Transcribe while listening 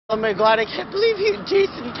Oh my god, I can't believe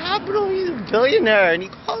Jason Capital, he's a billionaire and he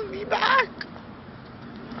called me back.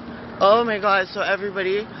 Oh my god, so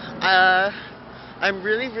everybody, I'm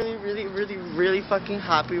really fucking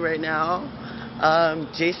happy right now.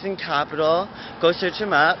 Jason Capital, go search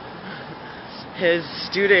him up. His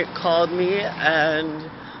student called me and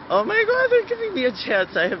oh my god, they're giving me a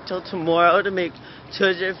chance. I have till tomorrow to make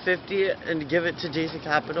 $250 and give it to Jason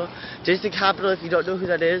Capital. Jason Capital, if you don't know who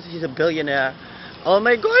that is, he's a billionaire. Oh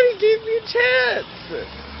my god, he gave me a chance.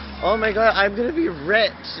 Oh my god, I'm gonna be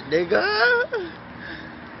rich, nigga.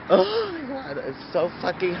 Oh my god, I'm so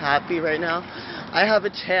fucking happy right now. I have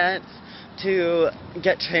a chance to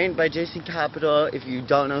get trained by Jason Capital. If you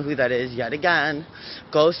don't know who that is, yet again,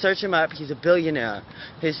 go search him up. He's a billionaire.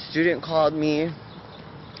 His student called me.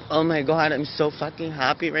 Oh my god, I'm so fucking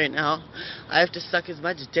happy right now. I have to suck as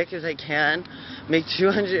much dick as I can, make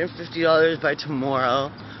 $250 by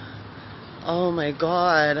tomorrow. Oh my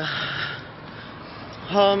god.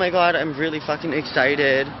 Oh my god, I'm really fucking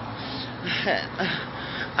excited.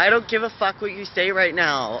 I don't give a fuck what you say right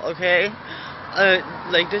now, okay?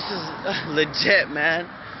 Like, this is legit, man.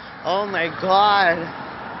 Oh my god.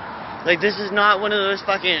 Like, this is not one of those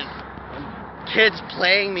fucking kids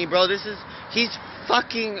playing me, bro. He's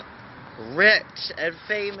fucking rich and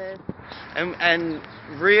famous and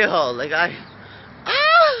real. Like,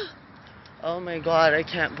 oh my god, I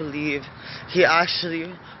can't believe he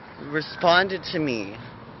actually responded to me.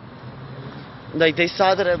 Like, they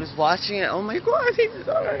saw that I was watching it. Oh my god, they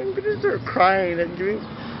thought I'm gonna start crying and doing,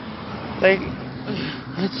 like,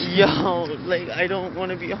 yo, like, I don't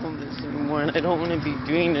want to be homeless anymore and I don't want to be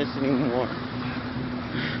doing this anymore.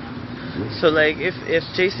 So, like, if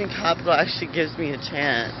Jason Capital actually gives me a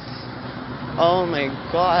chance, oh my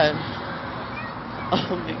god.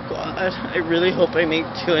 Oh my god, I really hope I make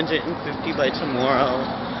 $250 by tomorrow.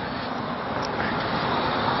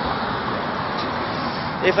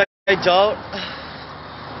 If I don't,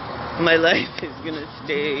 my life is gonna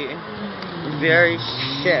stay very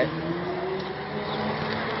shit.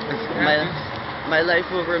 My life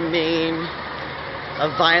will remain a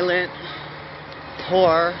violent,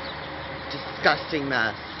 poor, disgusting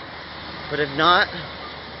mess. But if not,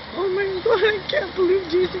 oh my god, I can't believe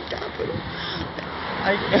Jason Capital.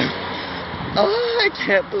 I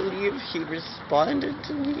can't believe he responded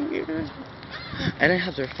to me. And I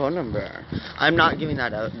have their phone number. I'm not giving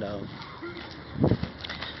that out, though.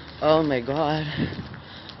 Oh my god.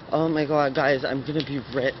 Oh my god, guys, I'm gonna be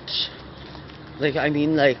rich. Like, I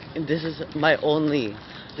mean, like, this is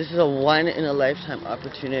a one-in-a-lifetime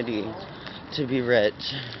opportunity to be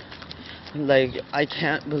rich. Like, I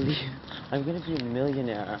can't believe I'm gonna be a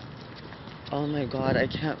millionaire. Oh my god, I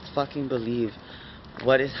can't fucking believe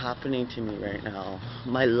what is happening to me right now.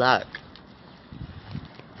 My luck.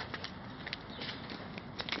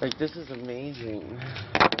 Like, this is amazing.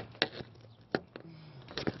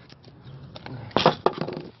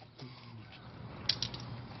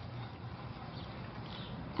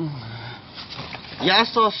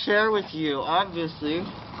 Yes, I'll share with you, obviously.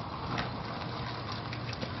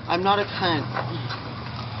 I'm not a cunt.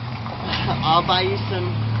 I'll buy you some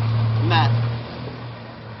meth.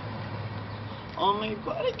 Oh my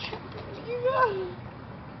god, I can't believe that.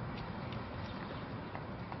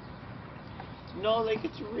 No, like,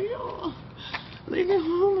 it's real. Like,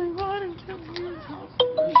 oh my god, I can't believe it's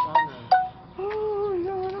happening. Oh my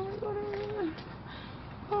god, oh my god, oh my god.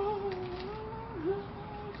 Oh my god,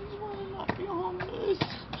 I just want to not be homeless.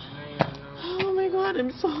 Oh my god,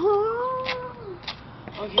 I'm so...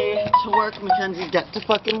 Okay, to work, Mackenzie. Get to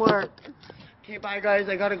fucking work. Okay, bye guys,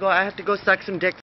 I gotta go. I have to go suck some dick.